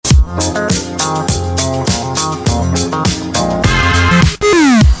I'm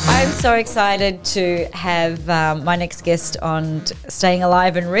so excited to have my next guest on Staying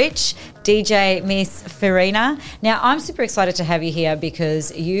Alive and Rich, DJ Miss Farina. Now, I'm super excited to have you here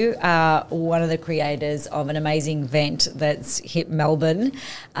because you are one of the creators of an amazing event that's hit Melbourne,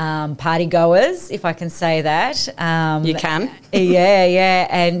 party goers, if I can say that. You can. Yeah.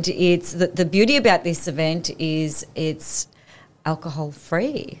 And it's the beauty about this event is it's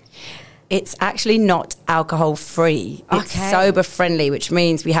alcohol-free. It's actually not alcohol-free. It's sober-friendly, which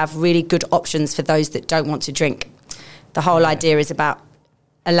means we have really good options for those that don't want to drink. The whole idea is about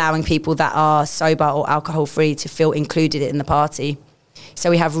allowing people that are sober or alcohol-free to feel included in the party.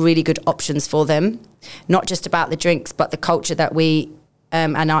 So we have really good options for them, not just about the drinks, but the culture that we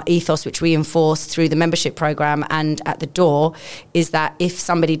and our ethos, which we enforce through the membership program and at the door, is that if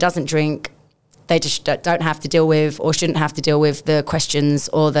somebody doesn't drink, they just don't have to deal with or shouldn't have to deal with the questions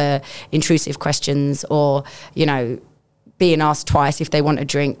or the intrusive questions or, you know, being asked twice if they want a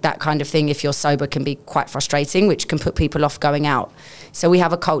drink, that kind of thing. If you're sober can be quite frustrating, which can put people off going out. So we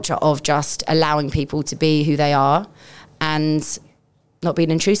have a culture of just allowing people to be who they are and not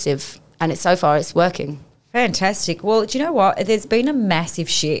being intrusive. And so far it's working. Fantastic. Well, do you know what? There's been a massive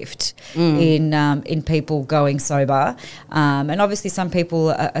shift in people going sober, and obviously some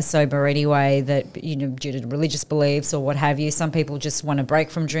people are sober anyway. That, you know, due to religious beliefs or what have you. Some people just want to break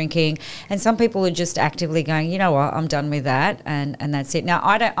from drinking, and some people are just actively going, you know what, I'm done with that, and that's it. Now,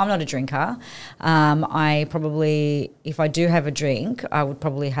 I'm not a drinker. I probably, if I do have a drink, I would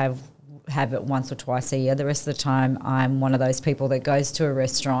probably have it once or twice a year. The rest of the time, I'm one of those people that goes to a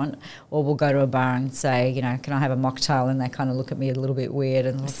restaurant or will go to a bar and say, you know, can I have a mocktail? And they kind of look at me a little bit weird.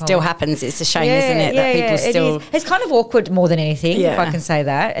 And still happens. It's a shame, isn't it? That people still. It's kind of awkward more than anything, if I can say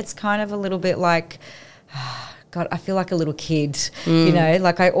that. It's kind of a little bit like, God, I feel like a little kid, you know,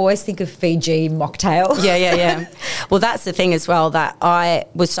 like I always think of Fiji mocktail. Yeah. Well, that's the thing as well, that I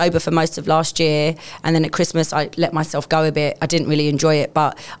was sober for most of last year, and then at Christmas I let myself go a bit. I didn't really enjoy it,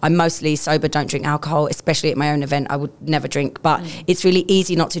 but I'm mostly sober, don't drink alcohol, especially at my own event. I would never drink, but it's really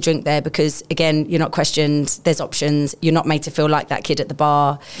easy not to drink there because, again, you're not questioned, there's options, you're not made to feel like that kid at the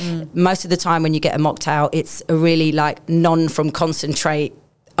bar. Most of the time when you get a mocktail, it's a really like from concentrate,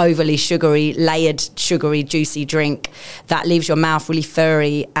 overly sugary, layered, sugary, juicy drink that leaves your mouth really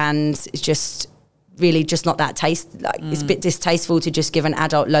furry, and it's just really just not that taste. Like it's a bit distasteful to just give an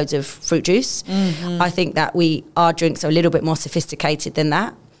adult loads of fruit juice. I think that our drinks are a little bit more sophisticated than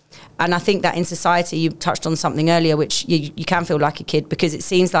that. And I think that in society, you touched on something earlier, which you can feel like a kid, because it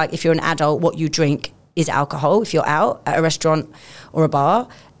seems like if you're an adult, what you drink is alcohol if you're out at a restaurant or a bar.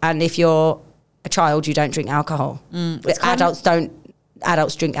 And if you're a child, you don't drink alcohol.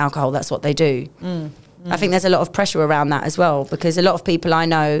 Adults drink alcohol, that's what they do. I think there's a lot of pressure around that as well, because a lot of people I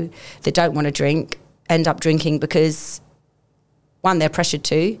know that don't want to drink end up drinking because, one, they're pressured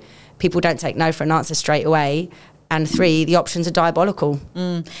to. People don't take no for an answer straight away. And 3, the options are diabolical.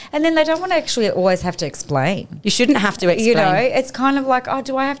 And then they don't want to actually always have to explain. You shouldn't have to explain. You know, it's kind of like, oh,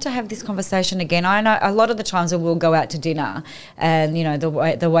 do I have to have this conversation again? I know a lot of the times we'll go out to dinner and, you know,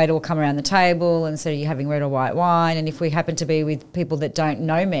 the waiter will come around the table and say, are you having red or white wine? And if we happen to be with people that don't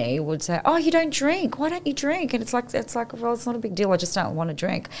know me, would say, oh, you don't drink. Why don't you drink? And it's like, well, it's not a big deal. I just don't want to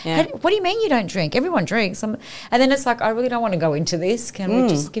drink. Yeah. What do you mean you don't drink? Everyone drinks. And then it's like, I really don't want to go into this. Can we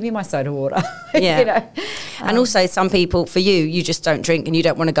just give me my soda water? Yeah. You know? And also some people, for you just don't drink and you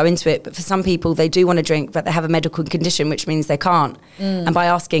don't want to go into it. But for some people, they do want to drink, but they have a medical condition, which means they can't. And by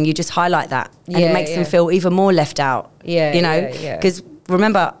asking, you just highlight that. And it makes them feel even more left out. You know? Because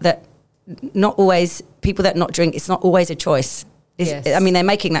remember that not always, people that not drink, it's not always a choice. I mean, they're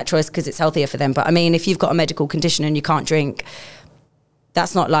making that choice because it's healthier for them. But I mean, if you've got a medical condition and you can't drink,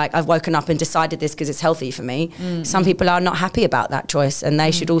 that's not like I've woken up and decided this because it's healthy for me. Some people are not happy about that choice, and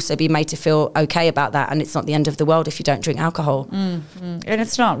they should also be made to feel okay about that, and it's not the end of the world if you don't drink alcohol. And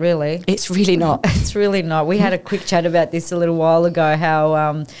it's not really. It's really not. It's really not. We had a quick chat about this a little while ago,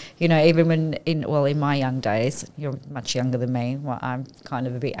 how, you know, even when in my young days, you're much younger than me, well, I'm kind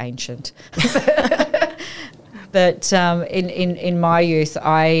of a bit ancient. But in my youth,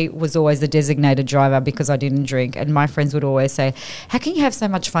 I was always the designated driver because I didn't drink. And my friends would always say, how can you have so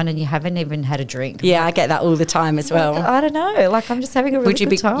much fun and you haven't even had a drink? Yeah, I get that all the time as well. I don't know. Like, I'm just having a really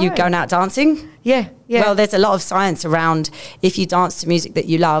good time. You going out dancing? Yeah. Well, there's a lot of science around if you dance to music that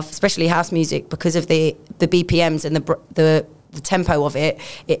you love, especially house music, because of the BPMs and the tempo of it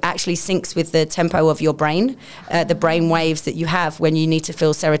actually syncs with the tempo of your brain, the brain waves that you have when you need to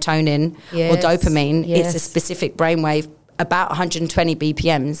feel serotonin or dopamine. It's a specific brain wave about 120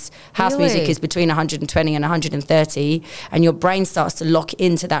 BPMs. House Really? music is between 120 and 130, and your brain starts to lock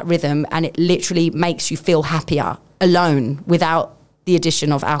into that rhythm, and it literally makes you feel happier alone without the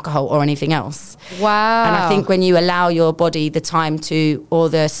addition of alcohol or anything else. Wow. And I think when you allow your body the time to, or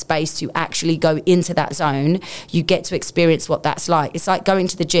the space to actually go into that zone, you get to experience what that's like. It's like going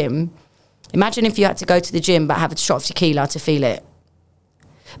to the gym. Imagine if you had to go to the gym but have a shot of tequila to feel it.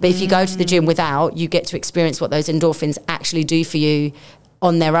 But if you go to the gym without, you get to experience what those endorphins actually do for you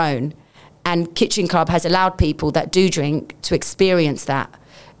on their own. And Kitchen Club has allowed people that do drink to experience that,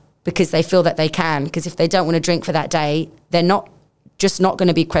 because they feel that they can. Because if they don't want to drink for that day, they're not going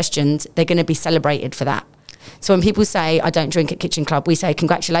to be questioned. They're going to be celebrated for that. So when people say, I don't drink at Kitchen Club, we say,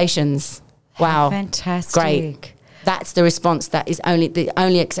 congratulations. Wow. Fantastic. Great. That's the response that is the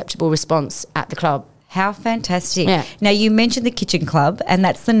only acceptable response at the club. How fantastic. Yeah. Now, you mentioned the Kitchen Club, and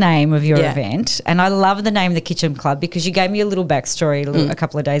that's the name of your event. And I love the name, the Kitchen Club, because you gave me a little backstory a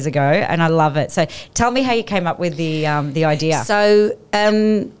couple of days ago, and I love it. So tell me how you came up with the idea. So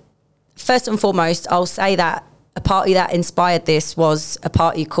first and foremost, I'll say that a party that inspired this was a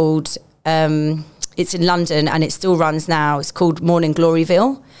party called, it's in London and it still runs now. It's called Morning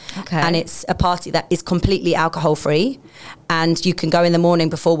Gloryville. Okay. And it's a party that is completely alcohol free, and you can go in the morning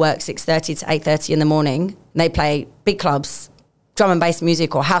before work, 6:30 to 8:30 in the morning. And they play big clubs, drum and bass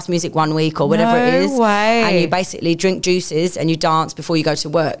music or house music one week or whatever it is. No way. And you basically drink juices and you dance before you go to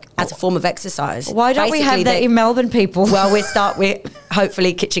work as a form of exercise. Why don't we have Basically, that in Melbourne, people? Well,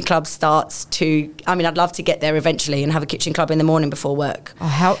 hopefully Kitchen Club starts to, I'd love to get there eventually and have a Kitchen Club in the morning before work.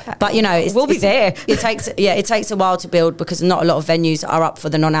 But we'll be there. It takes a while to build, because not a lot of venues are up for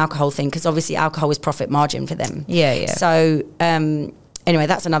the non-alcohol thing, because obviously alcohol is profit margin for them. Yeah. So, anyway,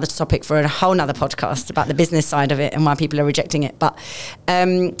 that's another topic for a whole nother podcast about the business side of it and why people are rejecting it. But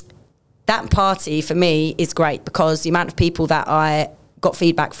that party for me is great, because the amount of people that I got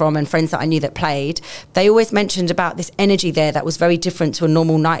feedback from and friends that I knew that played, they always mentioned about this energy there that was very different to a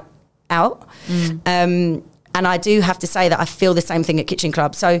normal night out. And I do have to say that I feel the same thing at Kitchen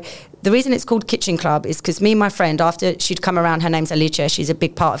Club. So the reason it's called Kitchen Club is because me and my friend, after she'd come around, her name's Alicia, she's a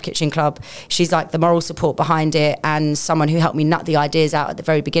big part of Kitchen Club. She's like the moral support behind it and someone who helped me nut the ideas out at the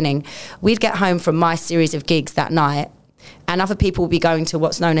very beginning. We'd get home from my series of gigs that night, and other people would be going to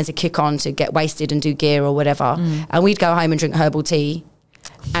what's known as a kick-on to get wasted and do gear or whatever. And we'd go home and drink herbal tea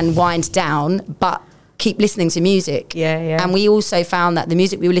and wind down, but keep listening to music. Yeah. And we also found that the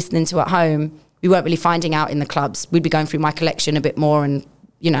music we were listening to at home, we weren't really finding out in the clubs. We'd be going through my collection a bit more and,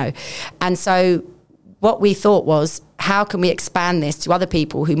 And so what we thought was, how can we expand this to other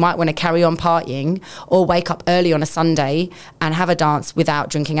people who might want to carry on partying or wake up early on a Sunday and have a dance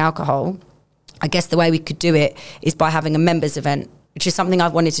without drinking alcohol? I guess the way we could do it is by having a members event, which is something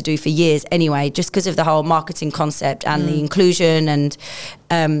I've wanted to do for years anyway, just because of the whole marketing concept and the inclusion and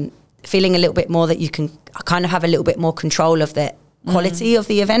feeling a little bit more that you can kind of have a little bit more control of the quality of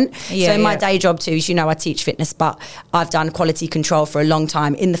the event. So in my day job too, as you know, I teach fitness, but I've done quality control for a long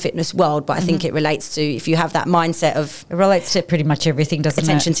time in the fitness world. But I think it relates to, if you have that mindset of... It relates to pretty much everything, doesn't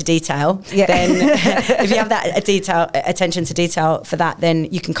attention it? to detail, then if you have that attention to detail for that, then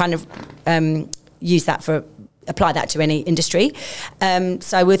you can kind of apply that to any industry.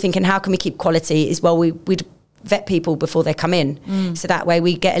 So we're thinking, how can we keep quality? We'd vet people before they come in, so that way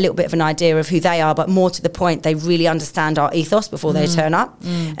we get a little bit of an idea of who they are, but more to the point, they really understand our ethos before they turn up.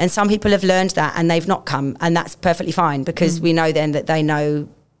 And some people have learned that and they've not come, and that's perfectly fine, because we know then that they know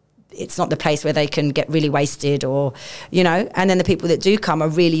it's not the place where they can get really wasted or, and then the people that do come are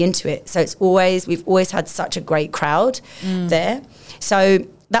really into it. So we've always had such a great crowd there. So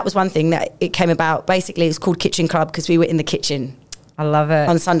that was one thing that it came about. Basically, it's called Kitchen Club because we were in the kitchen. I love it.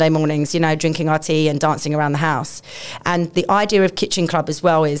 On Sunday mornings, drinking our tea and dancing around the house. And the idea of Kitchen Club as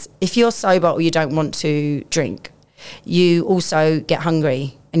well is, if you're sober or you don't want to drink, you also get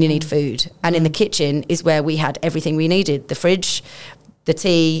hungry and you need food. And in the kitchen is where we had everything we needed: the fridge, the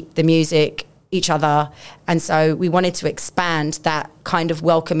tea, the music, each other. And so we wanted to expand that kind of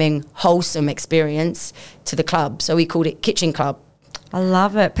welcoming, wholesome experience to the club. So we called it Kitchen Club. I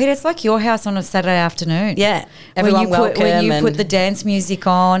love it. Peter, it's like your house on a Saturday afternoon. Yeah. Everyone welcome. When you put the dance music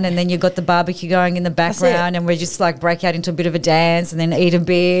on, and then you've got the barbecue going in the background, and we just like break out into a bit of a dance and then eat a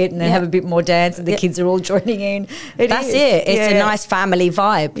bit and then have a bit more dance, and the kids are all joining in. That's it. It's a nice family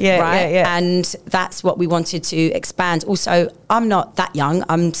vibe, right? Yeah. And that's what we wanted to expand. Also, I'm not that young.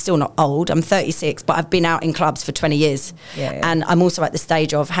 I'm still not old. I'm 36, but I've been out in clubs for 20 years. And I'm also at the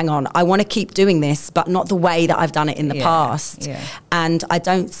stage of, hang on, I want to keep doing this, but not the way that I've done it in the past. And I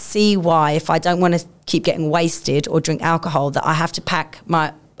don't see why, if I don't want to keep getting wasted or drink alcohol, that I have to pack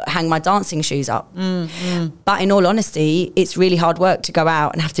my hang my dancing shoes up. But in all honesty, it's really hard work to go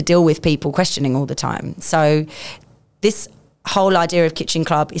out and have to deal with people questioning all the time. So this whole idea of Kitchen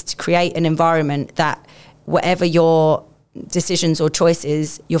Club is to create an environment that whatever your decisions or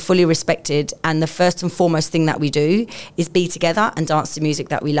choices, you're fully respected, and the first and foremost thing that we do is be together and dance to music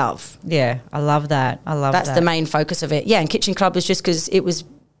that we love. Yeah, I love that. That's the main focus of it. Yeah, and Kitchen Club was just because it was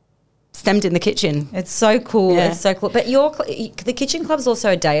stemmed in the kitchen. It's so cool. Yeah. It's so cool. But the Kitchen Club's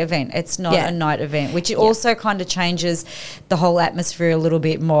also a day event. It's not a night event, which also kind of changes the whole atmosphere a little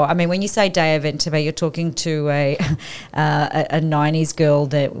bit more. I mean, when you say day event to me, you're talking to a 90s girl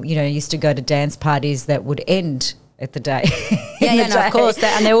that, you know, used to go to dance parties that would end at the day. Of course.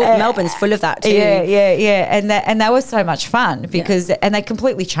 And they're all, Melbourne's full of that too. Yeah. And that was so much fun because, and they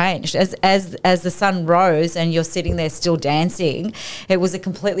completely changed as the sun rose and you're sitting there still dancing. It was a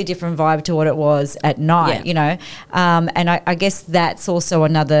completely different vibe to what it was at night, you know. And I guess that's also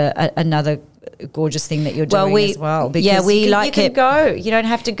another gorgeous thing that you're doing as well. Because you can go. You don't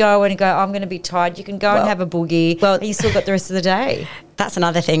have to go and go, I'm going to be tired. You can go and have a boogie and you still got the rest of the day. That's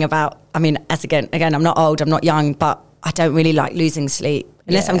another thing about, I mean, again, I'm not old, I'm not young, but I don't really like losing sleep.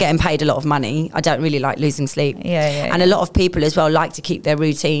 Unless I'm getting paid a lot of money, I don't really like losing sleep. And a lot of people as well like to keep their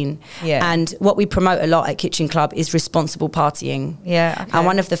routine. And what we promote a lot at Kitchen Club is responsible partying. And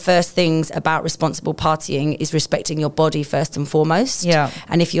one of the first things about responsible partying is respecting your body first and foremost.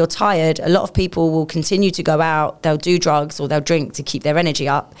 And if you're tired, a lot of people will continue to go out, they'll do drugs or they'll drink to keep their energy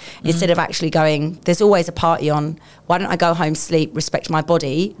up instead of actually going, there's always a party on. Why don't I go home, sleep, respect my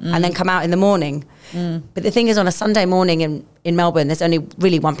body and then come out in the morning? But the thing is, on a Sunday morning in Melbourne, there's only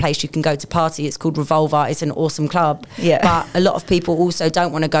really one place you can go to party. It's called Revolver. It's an awesome club. But a lot of people also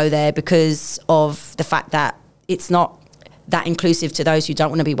don't want to go there because of the fact that it's not that inclusive to those who don't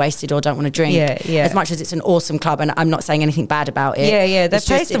want to be wasted or don't want to drink. As much as it's an awesome club, and I'm not saying anything bad about it. They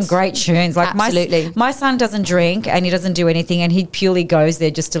play some great tunes. Like absolutely. My son doesn't drink and he doesn't do anything, and he purely goes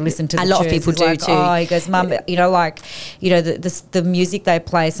there just to listen to the tunes. A lot of people do too. Oh, he goes, Mum, the music they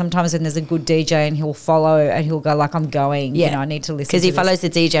play, sometimes when there's a good DJ and he'll follow and he'll go like, I'm going, I need to listen to because he follows the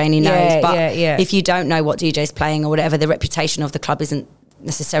DJ and he knows. But if you don't know what DJ's playing or whatever, the reputation of the club isn't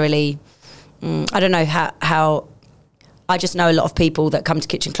necessarily, I don't know how I just know a lot of people that come to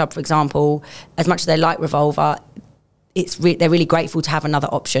Kitchen Club, for example, as much as they like Revolver, they're really grateful to have another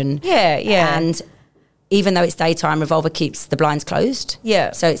option. And even though it's daytime, Revolver keeps the blinds closed.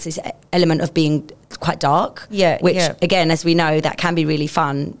 So it's this element of being quite dark. Which, again, as we know, that can be really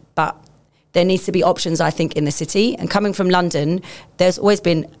fun. But there needs to be options, I think, in the city. And coming from London, there's always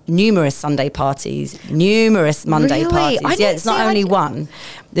been numerous Sunday parties, numerous Monday parties. It's not only one.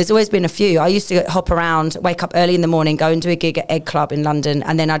 There's always been a few. I used to hop around, wake up early in the morning, go and do a gig at Egg Club in London,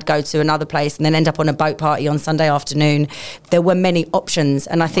 and then I'd go to another place and then end up on a boat party on Sunday afternoon. There were many options.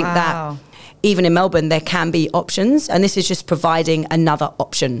 And I think that even in Melbourne, there can be options. And this is just providing another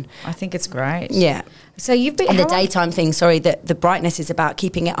option. I think it's great. So you've been... And the daytime thing, the brightness is about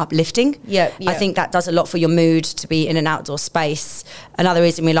keeping it uplifting. I think that does a lot for your mood to be in an outdoor space. Another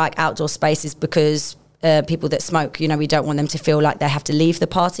reason we like outdoor space is because people that smoke, we don't want them to feel like they have to leave the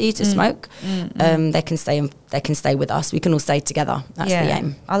party to smoke. They can stay with us. We can all stay together. That's the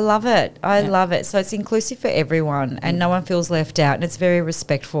aim. I love it. I love it. So it's inclusive for everyone and no one feels left out, and it's very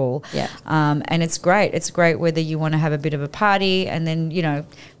respectful. And it's great. It's great whether you want to have a bit of a party and then,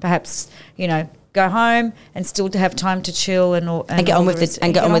 perhaps, go home and still to have time to chill and get on with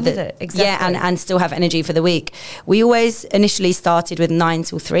it. Exactly. And still have energy for the week. We always initially started with 9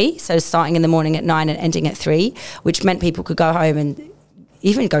 till 3, so starting in the morning at 9 and ending at 3, which meant people could go home and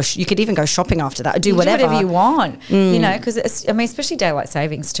you could even go shopping after that or do whatever you want, because especially daylight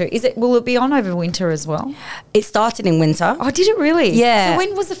savings too. Will it be on over winter as well? It started in winter. Oh, did it really? Yeah. So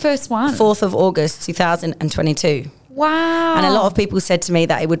when was the first one? 4th of August 2022. Wow. And a lot of people said to me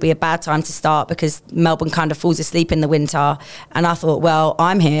that it would be a bad time to start because Melbourne kind of falls asleep in the winter. And I thought, well,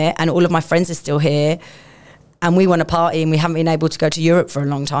 I'm here and all of my friends are still here and we want to party and we haven't been able to go to Europe for a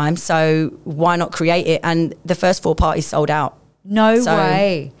long time. So why not create it? And the first 4 parties sold out. No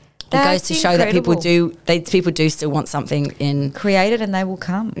way. It goes to show that people do still want something in. Create it and they will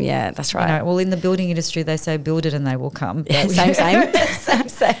come. Yeah, that's right. Well, in the building industry, they say build it and they will come. Yeah, same.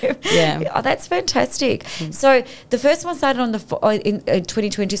 Same. Yeah. Oh, that's fantastic. So the first one started on in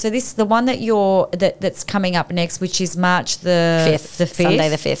 2020. So this is the one that's coming up next, which is March the 5th. Sunday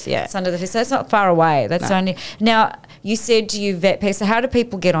the 5th, yeah. Sunday the 5th. So that's not far away. That's only... Now, you said you vet people. So how do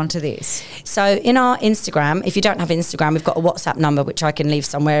people get onto this? So in our Instagram, if you don't have Instagram, we've got a WhatsApp number which I can leave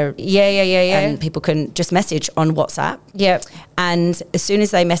somewhere. Yeah. And people can just message on WhatsApp. Yep. And as soon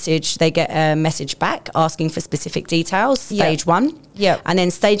as they message, they get a message back asking for specific details, stage 1. Yep. And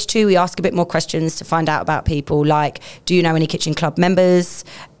then stage 2, we ask a bit more questions to find out about people, like, do you know any Kitchen Club members?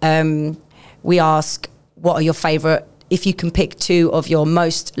 We ask, what are your favourite, if you can pick 2 of your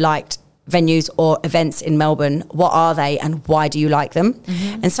most liked venues or events in Melbourne, what are they and why do you like them?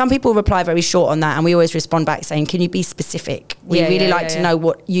 Mm-hmm. And some people reply very short on that, and we always respond back saying, can you be specific? We really like to know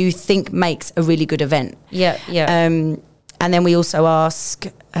what you think makes a really good event. Yeah. And then we also ask,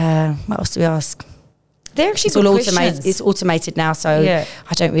 what else do we ask? They're actually it's all automated. It's automated now, so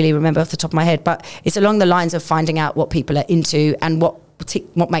I don't really remember off the top of my head. But it's along the lines of finding out what people are into and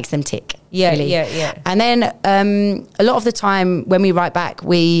what makes them tick. Really. And then a lot of the time when we write back,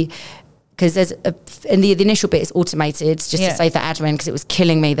 because there's in the initial bit is automated just to save the admin, because it was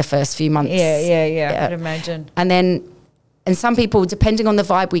killing me the first few months. I could imagine. And some people, depending on the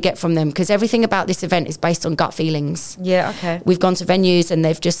vibe we get from them, because everything about this event is based on gut feelings. Yeah, okay. We've gone to venues and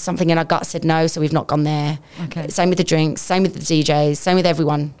they've just, something in our gut said no, so we've not gone there. Okay. Same with the drinks, same with the DJs, same with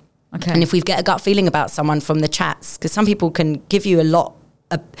everyone. Okay. And if we get a gut feeling about someone from the chats, because some people can give you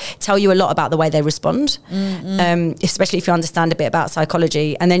tell you a lot about the way they respond, especially if you understand a bit about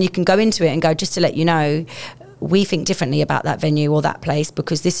psychology. And then you can go into it and go, just to let you know, we think differently about that venue or that place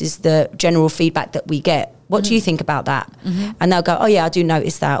because this is the general feedback that we get. What do you think about that? Mm-hmm. And they'll go, oh yeah, I do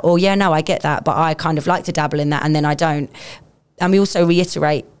notice that. Or yeah, no, I get that, but I kind of like to dabble in that and then I don't. And we also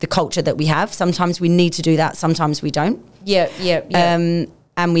reiterate the culture that we have. Sometimes we need to do that, sometimes we don't. Yeah.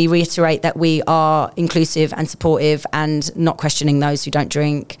 And we reiterate that we are inclusive and supportive and not questioning those who don't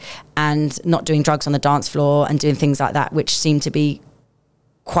drink and not doing drugs on the dance floor and doing things like that, which seem to be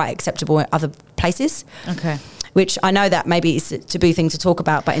quite acceptable in other places. Okay. Which I know that maybe is a taboo thing to talk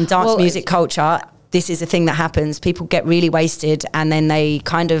about, but in dance music culture, this is a thing that happens. People get really wasted and then they're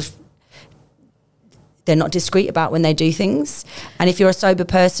not discreet about when they do things. And if you're a sober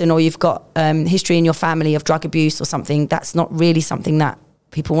person or you've got history in your family of drug abuse or something, that's not really something that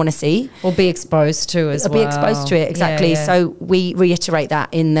people want to see. Or be exposed to as well. Be exposed to it, exactly. Yeah. So we reiterate that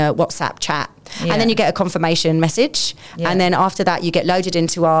in the WhatsApp chat. Yeah. And then you get a confirmation message. Yeah. And then after that, you get loaded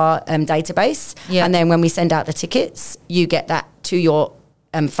into our database. Yeah. And then when we send out the tickets, you get that to your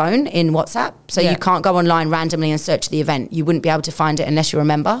phone in WhatsApp. So you can't go online randomly and search the event. You wouldn't be able to find it unless you're a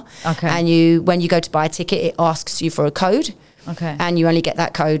member. Okay. And when you go to buy a ticket, it asks you for a code. Okay. And you only get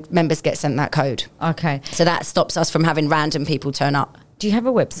that code. Members get sent that code. Okay. So that stops us from having random people turn up. Do you have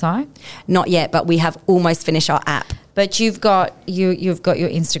a website? Not yet, but we have almost finished our app. But you've got your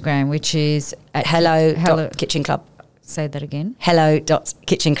Instagram, which is at hello.kitchen club. Say that again.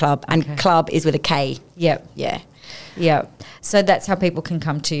 hello.kitchen club. And club is with a K. Yep. Yeah. So that's how people can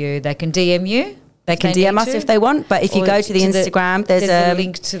come to you. They can DM you. They can DM us if they want, but if you go to the Instagram, there's a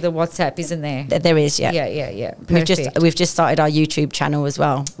link to the WhatsApp, isn't there? There is, yeah. Yeah. Perfect. We've just started our YouTube channel as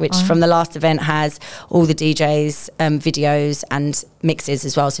well, which from the last event has all the DJs, videos and mixes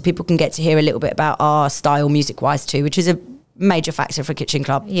as well, so people can get to hear a little bit about our style music-wise too, which is a major factor for Kitchen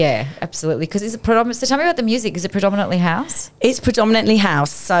Club. Yeah, absolutely. Because it's a predominant. So tell me about the music. Is it predominantly house? It's predominantly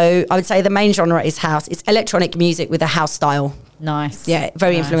house. So I would say the main genre is house. It's electronic music with a house style. Nice. Yeah,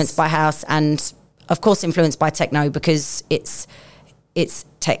 very influenced by house and of course influenced by techno because it's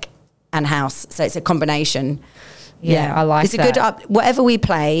tech and house, so it's a combination. Yeah, I like it's that. It's a good whatever we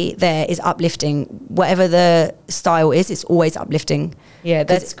play there is uplifting. Whatever the style is, it's always uplifting. Yeah,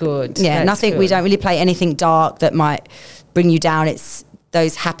 that's good. Yeah, that's nothing. Good. We don't really play anything dark that might bring you down. It's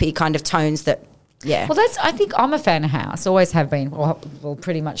those happy kind of tones that. Yeah. Well, I think I'm a fan of house. Always have been. Well,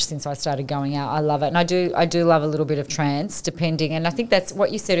 pretty much since I started going out. I love it, and I do love a little bit of trance, depending. And I think that's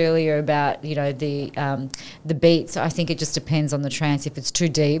what you said earlier about the beats. I think it just depends on the trance. If it's too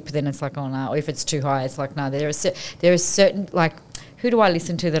deep, then it's like, oh no. Or if it's too high, it's like no. There are certain like. Who do I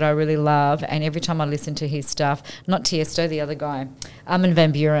listen to that I really love? And every time I listen to his stuff, not Tiesto, the other guy, Armin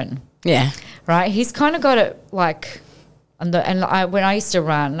van Buuren. Yeah. Right. He's kind of got it like. When I used to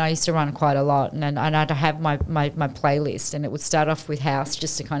run quite a lot, and I'd have my playlist, and it would start off with house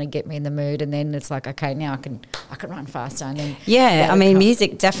just to kind of get me in the mood, and then it's like, okay, now I can run faster, and then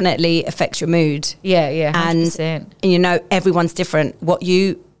music definitely affects your mood. Yeah, 100%. And everyone's different. What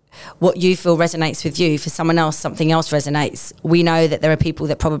you feel resonates with you, for someone else something else resonates. We know that there are people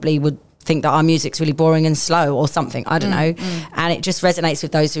that probably would think that our music's really boring and slow or something, I don't know, and it just resonates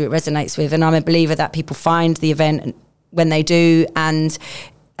with those who it resonates with. And I'm a believer that people find the event when they do, and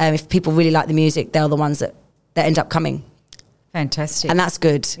if people really like the music, they're the ones that end up coming. Fantastic. And that's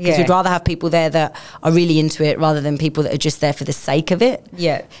good, because we'd rather have people there that are really into it rather than people that are just there for the sake of it.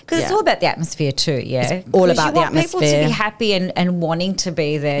 Yeah, because it's all about the atmosphere too, It's all about the atmosphere. You want people to be happy and wanting to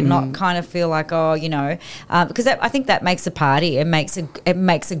be there, not kind of feel like, because I think that makes a party. It makes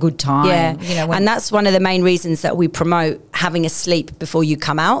a good time. Yeah, and that's one of the main reasons that we promote having a sleep before you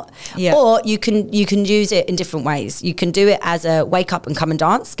come out. Yeah. Or you can use it in different ways. You can do it as a wake up and come and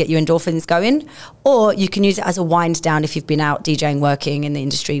dance, get your endorphins going, or you can use it as a wind down if you've been out DJing, working in the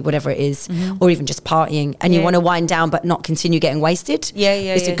industry, whatever it is, or even just partying, and you want to wind down but not continue getting wasted.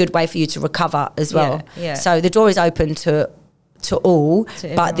 It's a good way for you to recover as well. So the door is open to all,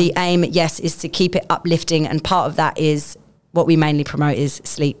 but the aim, is to keep it uplifting, and part of that is what we mainly promote is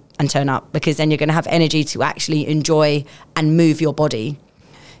sleep and turn up, because then you're going to have energy to actually enjoy and move your body.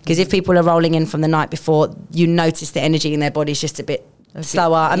 Because if people are rolling in from the night before, you notice the energy in their body's just a bit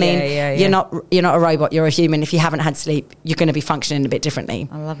slower. I mean, you're not a robot, you're a human. If you haven't had sleep, you're going to be functioning a bit differently.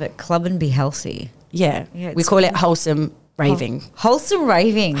 I love it. Club and be healthy. Yeah, we call it wholesome raving. Wholesome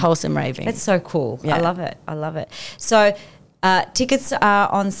raving. Wholesome raving. That's so cool. I love it. So tickets are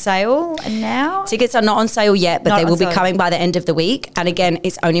on sale now? Tickets are not on sale yet, but they will be coming by the end of the week. And again,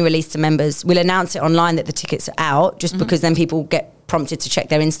 it's only released to members. We'll announce it online that the tickets are out, just because then people get prompted to check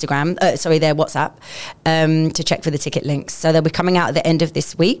their Instagram, their WhatsApp, to check for the ticket links. So they'll be coming out at the end of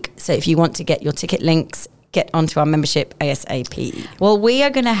this week. So if you want to get your ticket links, get onto our membership ASAP. Well, we are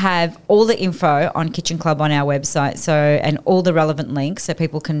going to have all the info on Kitchen Club on our website, and all the relevant links, so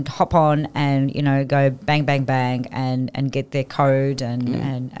people can hop on and go bang bang bang and get their code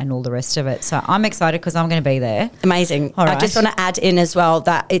and all the rest of it. So I'm excited because I'm going to be there. Amazing. All right. I just want to add in as well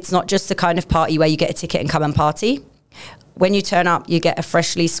that it's not just the kind of party where you get a ticket and come and party. When you turn up, you get a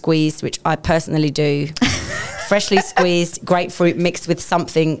freshly squeezed, which I personally do, freshly squeezed grapefruit mixed with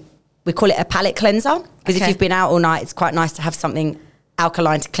something. We call it a palate cleanser, because if you've been out all night, it's quite nice to have something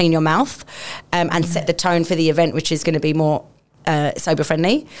alkaline to clean your mouth and set the tone for the event, which is going to be more sober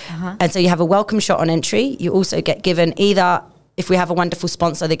friendly. And so you have a welcome shot on entry. You also get given either, if we have a wonderful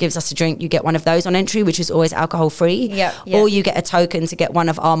sponsor that gives us a drink, you get one of those on entry, which is always alcohol free. Or you get a token to get one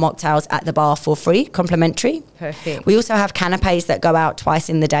of our mocktails at the bar for free, complimentary. Perfect. We also have canapes that go out twice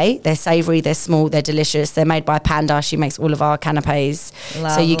in the day. They're savoury, they're small, they're delicious. They're made by Panda. She makes all of our canapes. Lovely.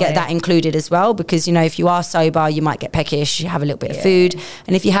 So you get that included as well, because, if you are sober, you might get peckish, you have a little bit of food.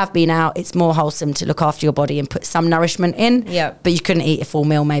 And if you have been out, it's more wholesome to look after your body and put some nourishment in. But you couldn't eat a full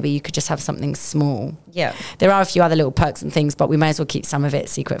meal, maybe you could just have something small. There are a few other little perks and things, but we may as well keep some of it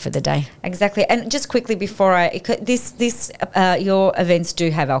secret for the day. Exactly. And just quickly before your events do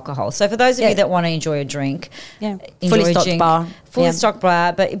have alcohol. So for those of you that want to enjoy a drink, fully stocked bar. Fully stocked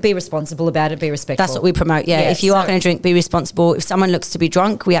bar, but be responsible about it, be respectful. That's what we promote, If you are going to drink, be responsible. If someone looks to be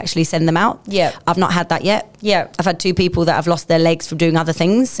drunk, we actually send them out. I've not had that yet. I've had 2 people that have lost their legs from doing other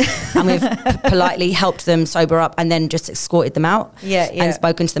things, and we've politely helped them sober up and then just escorted them out. And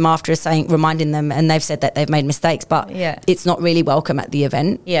spoken to them after, reminding them, and they've said that they've made mistakes, but it's not really welcome at the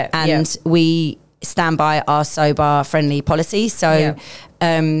event. And we stand by our sober friendly policy. So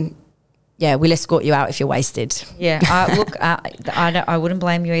we'll escort you out if you're wasted. I wouldn't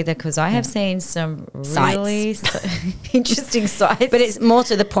blame you either, because I have seen some really interesting sights. But it's more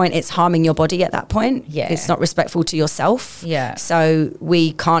to the point, it's harming your body at that point. It's not respectful to yourself. So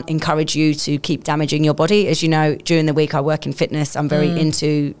we can't encourage you to keep damaging your body. As you know, during the week I work in fitness. I'm very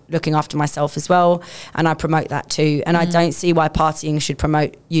into looking after myself as well, and I promote that too. And I don't see why partying should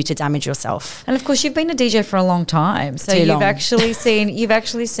promote you to damage yourself. And of course, you've been a DJ for a long time, so you've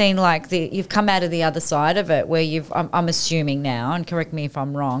actually seen like you've come out of the other side of it, where I'm assuming now, and correct me if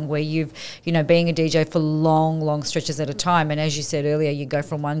I'm wrong, where you've being a DJ for long stretches at a time, and as you said earlier, you go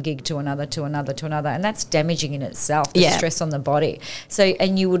from one gig to another, and that's damaging in itself, the stress on the body. So,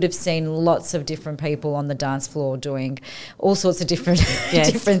 and you would have seen lots of different people on the dance floor doing all sorts of different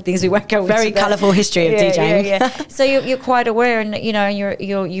different things. We won't go into very colourful history of DJing. So you're quite aware, and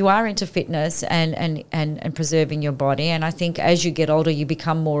you are into fitness and preserving your body, and I think as you get older, you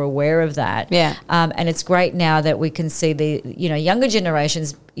become more aware of that. And it's great now that we can see the younger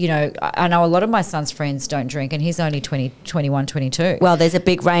generations. I know a lot of my son's friends don't drink, and he's only 20, 21, 22. Well, there's a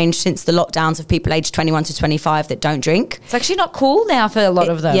big range since the lockdowns of people aged 21 to 25 that don't drink. It's actually not cool now for a lot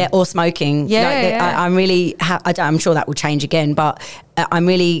of them. Or smoking. I'm really I'm sure that will change again, but I'm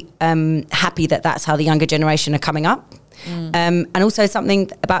really happy that that's how the younger generation are coming up. And also something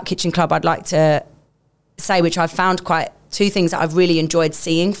about Kitchen Club I'd like to say, which I've found quite 2 things that I've really enjoyed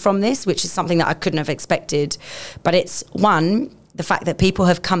seeing from this, which is something that I couldn't have expected. But it's one, the fact that people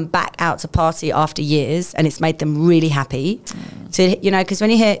have come back out to party after years and it's made them really happy. So, you know, because when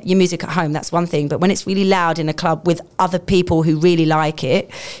you hear your music at home, that's one thing. But when it's really loud in a club with other people who really like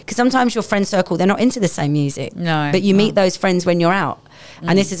it, because sometimes your friend circle, they're not into the same music. No. But you meet those friends when you're out.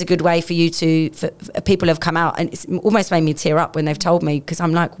 And this is a good way for you for people have come out. And it's almost made me tear up when they've told me, because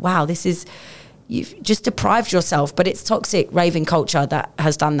I'm like, wow, you've just deprived yourself. But it's toxic raving culture that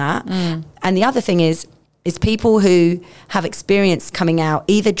has done that. And the other thing is people who have experience coming out,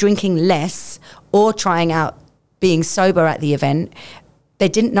 either drinking less or trying out being sober at the event, they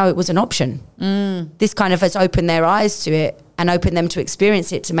didn't know it was an option. This kind of has opened their eyes to it and opened them to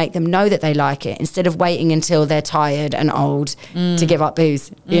experience it, to make them know that they like it, instead of waiting until they're tired and old to give up booze,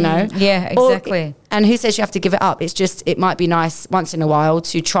 you know? Yeah, exactly. And who says you have to give it up? It's just, it might be nice once in a while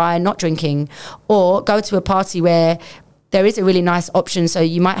to try not drinking, or go to a party where there is a really nice option. So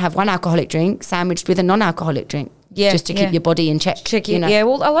you might have one alcoholic drink sandwiched with a non-alcoholic drink. Yeah, just to keep your body in check. You know? Yeah,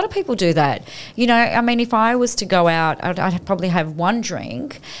 well, a lot of people do that. You know, I mean, if I was to go out, I'd probably have one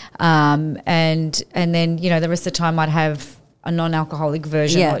drink, and then, you know, the rest of the time I'd have a non-alcoholic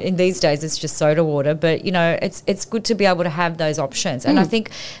version. Yeah. In these days it's just soda water, but you know, it's good to be able to have those options. And I think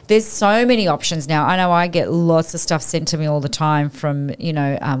there's so many options now. I know I get lots of stuff sent to me all the time, from, you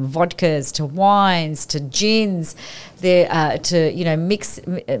know, vodkas to wines to gins, to, you know,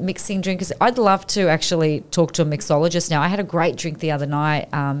 mixing drinkers. I'd love to actually talk to a mixologist now. I had a great drink the other night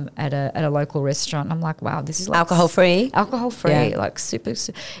at a local restaurant. I'm like, wow, this is like alcohol free, like super.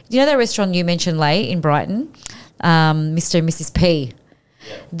 You know that restaurant you mentioned, Leigh, in Brighton? Mr. and Mrs. P.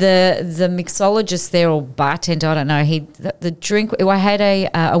 Yeah. The mixologist there, or bartender, I don't know. The drink. I had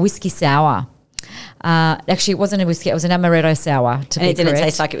a whiskey sour. Actually, it wasn't a whiskey; it was an amaretto sour. And it didn't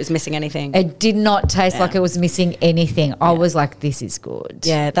taste like it was missing anything. It did not taste like it was missing anything. I was like, "This is good."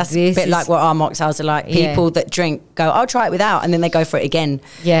 Yeah, that's a bit like what our mocktails are like. People that drink go, "I'll try it without," and then they go for it again.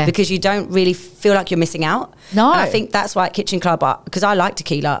 Yeah, because you don't really feel like you're missing out. No, and I think that's why at Kitchen Club, because I like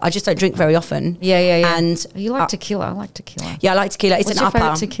tequila. I just don't drink very often. Yeah. And you like tequila? I like tequila. Yeah, I like tequila. It's What's an your upper.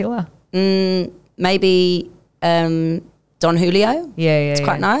 favorite tequila? Maybe Don Julio. Yeah. It's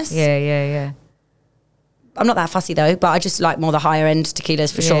quite nice. Yeah. I'm not that fussy though, but I just like more the higher end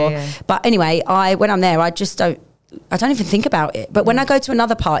tequilas for sure. Yeah. But anyway, when I'm there, I don't even think about it. But when I go to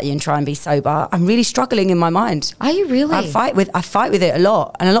another party and try and be sober, I'm really struggling in my mind. Are you really? I fight with it a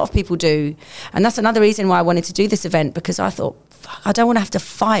lot, and a lot of people do. And that's another reason why I wanted to do this event, because I thought, fuck, I don't want to have to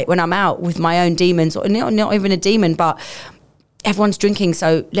fight when I'm out with my own demons, or not even a demon, but everyone's drinking,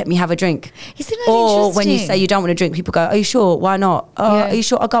 so let me have a drink. Isn't that or interesting? When you say you don't want to drink, people go, are you sure? Why not? Oh, Are you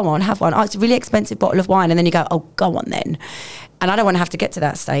sure? Oh, go on, have one. Oh, it's a really expensive bottle of wine. And then you go, oh, go on then. And I don't want to have to get to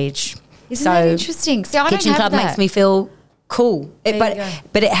that stage. Isn't that interesting? See, I Kitchen don't have Club makes me feel cool.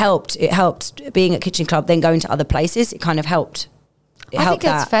 But it helped. It helped being at Kitchen Club, then going to other places. It kind of helped. I think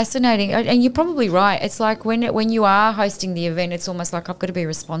that's fascinating, and you're probably right. It's like when you are hosting the event, it's almost like I've got to be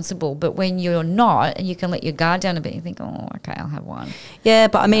responsible. But when you're not, and you can let your guard down a bit, you think, oh, okay, I'll have one. Yeah,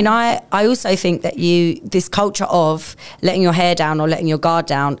 but I mean, I also think that this culture of letting your hair down or letting your guard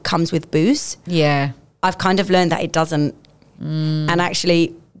down comes with booze. Yeah, I've kind of learned that it doesn't, and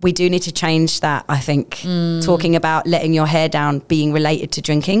actually, we do need to change that, I think, talking about letting your hair down being related to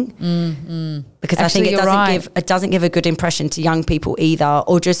drinking. Because actually, I think it doesn't give a good impression to young people either,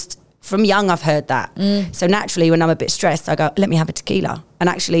 or just from young I've heard that. So naturally, when I'm a bit stressed, I go, let me have a tequila. And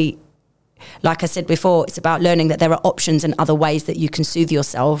actually, like I said before, it's about learning that there are options and other ways that you can soothe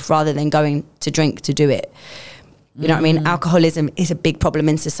yourself rather than going to drink to do it. You know what I mean? Alcoholism is a big problem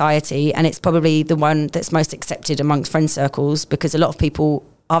in society, and it's probably the one that's most accepted amongst friend circles, because a lot of people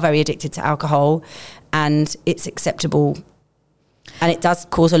are very addicted to alcohol, and it's acceptable, and it does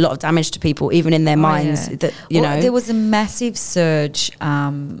cause a lot of damage to people, even in their minds. Yeah. That there was a massive surge.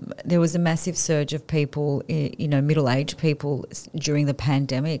 There was a massive surge of people, middle-aged people during the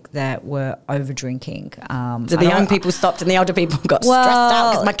pandemic that were over drinking. So the young people stopped, and the older people got stressed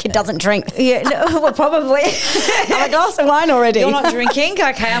out because my kid doesn't drink. Yeah, well, probably. Have a glass of wine already. You're not drinking?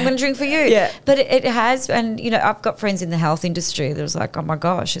 Okay, I'm going to drink for you. Yeah. But it has, and I've got friends in the health industry that was like, oh my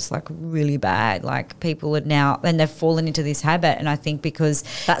gosh, it's like really bad. Like people are now, and they've fallen into this habit, and I think because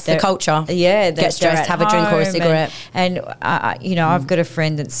that's the culture. Yeah, get stressed, have a drink or a cigarette. And I've got a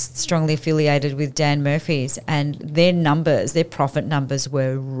friend that's strongly affiliated with Dan Murphy's, and their profit numbers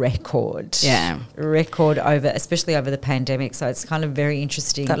were record. Yeah, record especially over the pandemic. So it's kind of very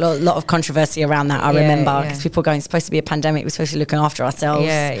interesting. Got a lot of controversy around that. I remember, because people are going, it's supposed to be a pandemic, we're supposed to be looking after ourselves.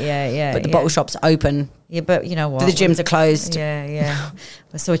 Yeah. But the bottle shops are open. Yeah, but you know what? But the gyms are closed. Yeah.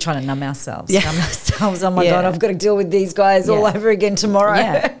 So we're trying to numb ourselves. Oh my God, I've got to deal with these guys all over again tomorrow.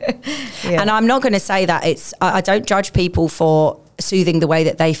 Yeah. And I'm not going to say that I don't judge people for soothing the way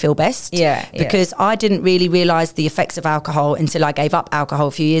that they feel best. Because I didn't really realise the effects of alcohol until I gave up alcohol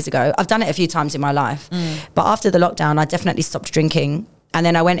a few years ago. I've done it a few times in my life. But after the lockdown, I definitely stopped drinking. And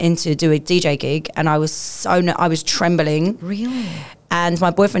then I went in to do a DJ gig and I was trembling. Really? And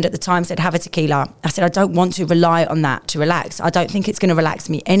my boyfriend at the time said, have a tequila. I said, I don't want to rely on that to relax. I don't think it's going to relax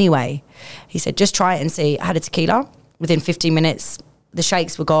me anyway. He said, just try it and see. I had a tequila. Within 15 minutes, the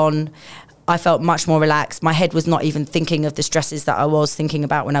shakes were gone. I felt much more relaxed. My head was not even thinking of the stresses that I was thinking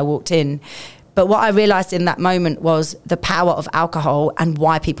about when I walked in. But what I realised in that moment was the power of alcohol and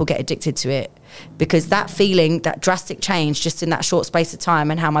why people get addicted to it. Because that feeling, that drastic change just in that short space of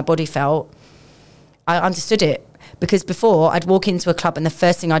time and how my body felt, I understood it. Because before, I'd walk into a club and the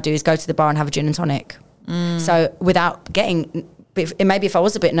first thing I'd do is go to the bar and have a gin and tonic. So without getting, maybe if I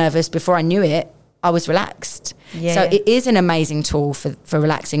was a bit nervous before I knew it, I was relaxed. So it is an amazing tool for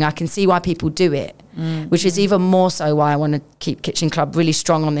relaxing. I can see why people do it, which is even more so why I want to keep Kitchen Club really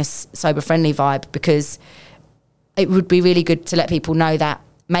strong on this sober-friendly vibe, because it would be really good to let people know that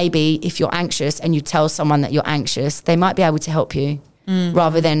maybe if you're anxious and you tell someone that you're anxious, they might be able to help you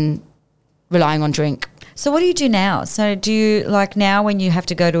rather than relying on drink. So what do you do now? So do you, like now when you have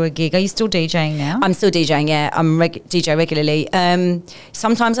to go to a gig, are you still DJing now? I'm still DJing, yeah. I'm DJ regularly.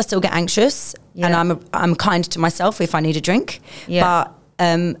 Sometimes I still get anxious and I'm kind to myself if I need a drink. But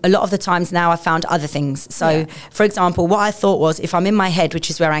a lot of the times now I found other things. So, for example, what I thought was if I'm in my head, which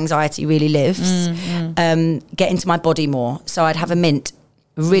is where anxiety really lives, get into my body more. So I'd have a mint,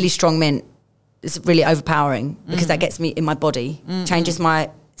 a really strong mint. It's really overpowering because that gets me in my body, changes my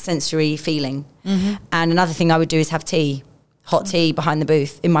sensory feeling. And another thing I would do is have tea, hot tea behind the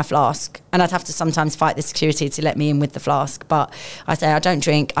booth in my flask, and I'd have to sometimes fight the security to let me in with the flask, but I say I don't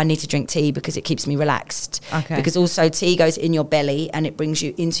drink, I need to drink tea because it keeps me relaxed. Because also tea goes in your belly and it brings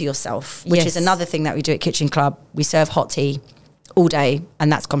you into yourself, which is another thing that we do at Kitchen Club. We serve hot tea all day,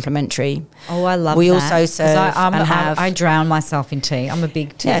 and that's complimentary. Oh, I love we that. We also serve I drown myself in tea. I'm a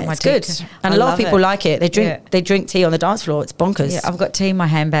big tea. Yeah, it's good. And a lot of people like it. They drink tea on the dance floor. It's bonkers. Yeah, I've got tea in my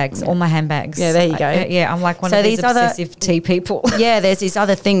handbags, all my handbags. Yeah, there you go. I'm like one of these obsessive tea people. Yeah, there's these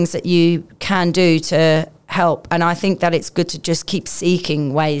other things that you can do to help, and I think that it's good to just keep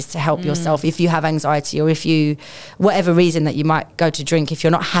seeking ways to help yourself if you have anxiety, or if you, whatever reason that you might go to drink, if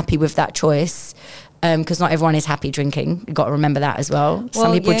you're not happy with that choice. Because not everyone is happy drinking. You've got to remember that as well.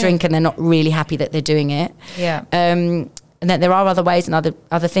 Some people drink and they're not really happy that they're doing it. And that there are other ways and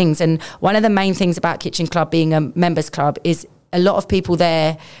other things. And one of the main things about Kitchen Club being a members club is a lot of people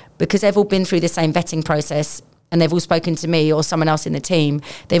there, because they've all been through the same vetting process and they've all spoken to me or someone else in the team,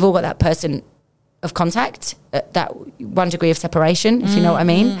 they've all got that person of contact, that one degree of separation, if you know what I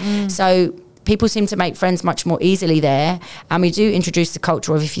mean. So people seem to make friends much more easily there, and we do introduce the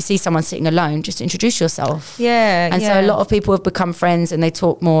culture of if you see someone sitting alone, just introduce yourself. So a lot of people have become friends and they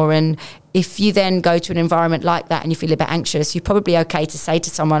talk more, and if you then go to an environment like that and you feel a bit anxious, you're probably okay to say to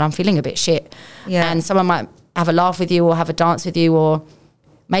someone, I'm feeling a bit shit, and someone might have a laugh with you or have a dance with you, or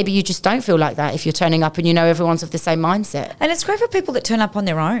maybe you just don't feel like that if you're turning up and you know everyone's of the same mindset. And it's great for people that turn up on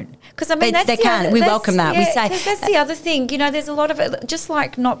their own. Because, I mean, we welcome that. We say that's the other thing. You know, there's a lot of it, just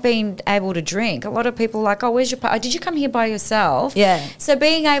like not being able to drink. A lot of people are like, oh, where's your partner? Did you come here by yourself? So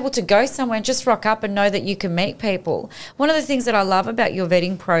being able to go somewhere and just rock up and know that you can meet people. One of the things that I love about your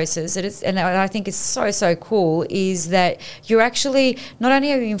vetting process, and I think is so cool, is that you're actually, not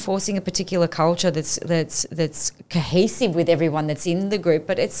only are you enforcing a particular culture that's cohesive with everyone that's in the group,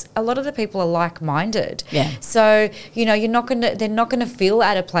 but it's a lot of the people are like-minded. So, you know, they're not gonna feel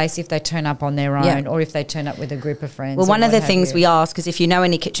out of place if they turn up on their own or if they turn up with a group of friends. Well, one of the things we ask is if you know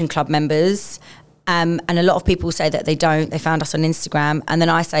any Kitchen Club members, and a lot of people say that they don't. They found us on Instagram, and then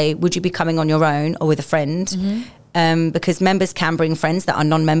I say, would you be coming on your own or with a friend? Because members can bring friends that are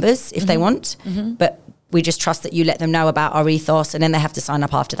non-members if they want, but we just trust that you let them know about our ethos, and then they have to sign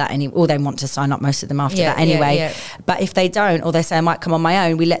up after that or they want to sign up, most of them, after that anyway. But if they don't, or they say I might come on my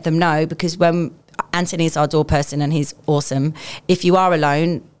own, we let them know, because when Anthony's our door person and he's awesome, if you are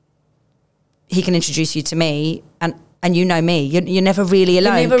alone, he can introduce you to me, and you know me. You're never really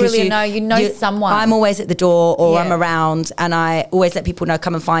alone. You never really know. You know someone. I'm always at the door, or I'm around, and I always let people know,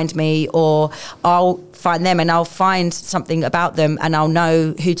 come and find me, or I'll find them and I'll find something about them and I'll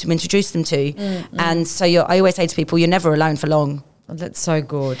know who to introduce them to. And so I always say to people, you're never alone for long. Oh, that's so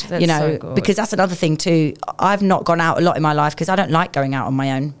good. That's so good. Because that's another thing too. I've not gone out a lot in my life because I don't like going out on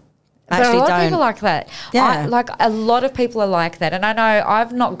my own. But a lot of people like that. Like a lot of people are like that. And I know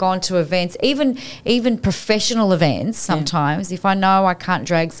I've not gone to events, even professional events sometimes. If I know I can't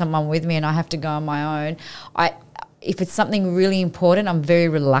drag someone with me and I have to go on my own, if it's something really important, I'm very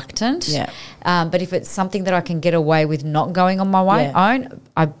reluctant. Yeah. But if it's something that I can get away with not going on my own,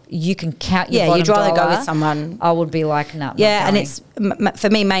 you can count your bottom you'd rather dollar. go with someone. I would be like, no. Yeah, and it's for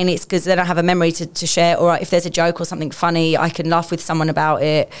me mainly it's because then I have a memory to share, or if there's a joke or something funny, I can laugh with someone about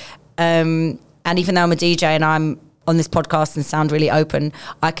it. And even though I'm a DJ and I'm on this podcast and sound really open,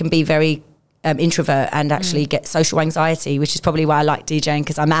 I can be very introvert and actually get social anxiety, which is probably why I like DJing,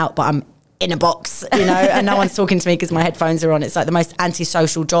 because I'm out, but I'm in a box, and no one's talking to me because my headphones are on. It's like the most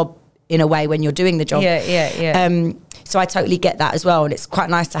antisocial job in a way when you're doing the job. Yeah. So I totally get that as well. And it's quite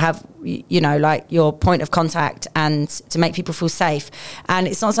nice to have, like your point of contact and to make people feel safe. And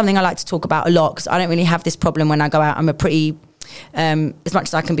it's not something I like to talk about a lot because I don't really have this problem when I go out. I'm a pretty... as much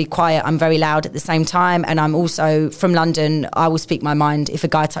as I can be quiet, I'm very loud at the same time. And I'm also from London. I will speak my mind. If a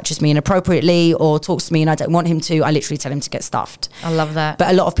guy touches me inappropriately or talks to me and I don't want him to, I literally tell him to get stuffed. I love that.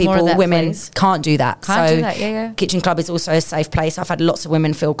 But a lot of people, that, women, please. can't do that. Can't do that, yeah. Kitchen Club is also a safe place. I've had lots of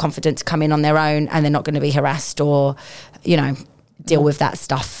women feel confident to come in on their own and they're not going to be harassed or, deal with that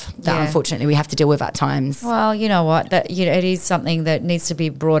stuff that unfortunately we have to deal with at times. Well, you know what, that it is something that needs to be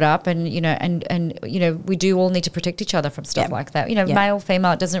brought up, and we do all need to protect each other from stuff like that. Male,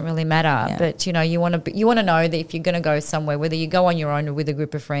 female, it doesn't really matter. But you want to know that if you're going to go somewhere, whether you go on your own or with a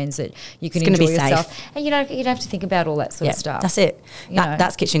group of friends, that you can enjoy yourself, safe. And you don't have to think about all that sort of stuff. That's it.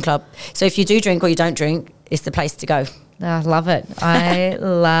 That's Kitchen Club. So if you do drink or you don't drink, it's the place to go. I love it. I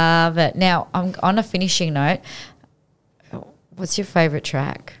love it. Now, I'm on a finishing note. What's your favourite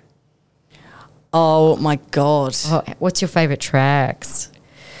track? Oh, my God. Oh, what's your favourite tracks?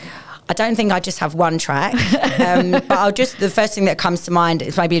 I don't think I just have one track. But the first thing that comes to mind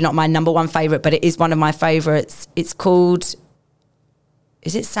is maybe not my number one favourite, but it is one of my favourites. It's called...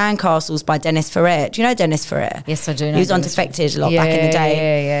 Is it Sandcastles by Dennis Ferrer? Do you know Dennis Ferrer? Yes, I do know. He was on Defected a lot back in the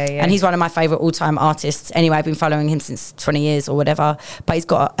day. Yeah. And he's one of my favourite all-time artists. Anyway, I've been following him since 20 years or whatever. But he's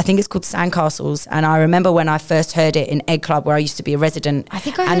got, I think it's called Sandcastles. And I remember when I first heard it in Egg Club, where I used to be a resident. I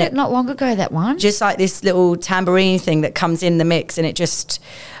think I heard it not long ago, that one. Just like this little tambourine thing that comes in the mix. And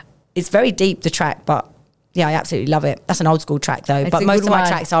it's very deep, the track. But yeah, I absolutely love it. That's an old school track though. But most of my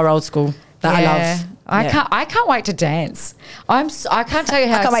tracks are old school that I love. I can't wait to dance. I can't tell you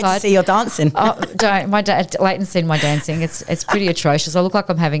how I can't wait to see your dancing. My dad, Leighton's seen my dancing. It's pretty atrocious. I look like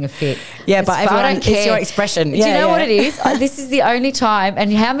I'm having a fit. Yeah, but everyone, it's your expression. Do you know what it is? This is the only time.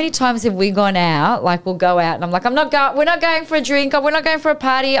 And how many times have we gone out? Like we'll go out and I'm like, we're not going for a drink. We're not going for a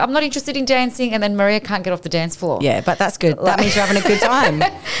party. I'm not interested in dancing. And then Maria can't get off the dance floor. Yeah, but that's good. That means you're having a good time.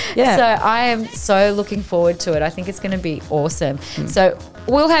 Yeah. So I am so looking forward to it. I think it's going to be awesome. So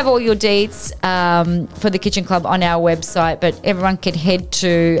we'll have all your deets for the Kitchen Club on our website, but everyone can head to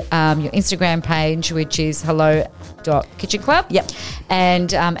your Instagram page, which is hello.kitchenclub. Yep. And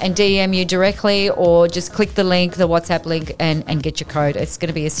DM you directly, or just click the link, the WhatsApp link, and get your code. It's going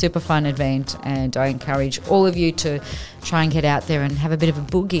to be a super fun event, and I encourage all of you to try and get out there and have a bit of a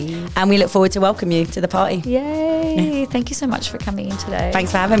boogie. And we look forward to welcome you to the party. Yay. Thank you so much for coming in today.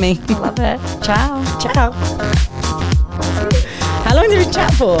 Thanks for having me. I love it. Ciao. Ciao. How long did we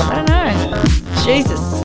chat for? I don't know. Jesus.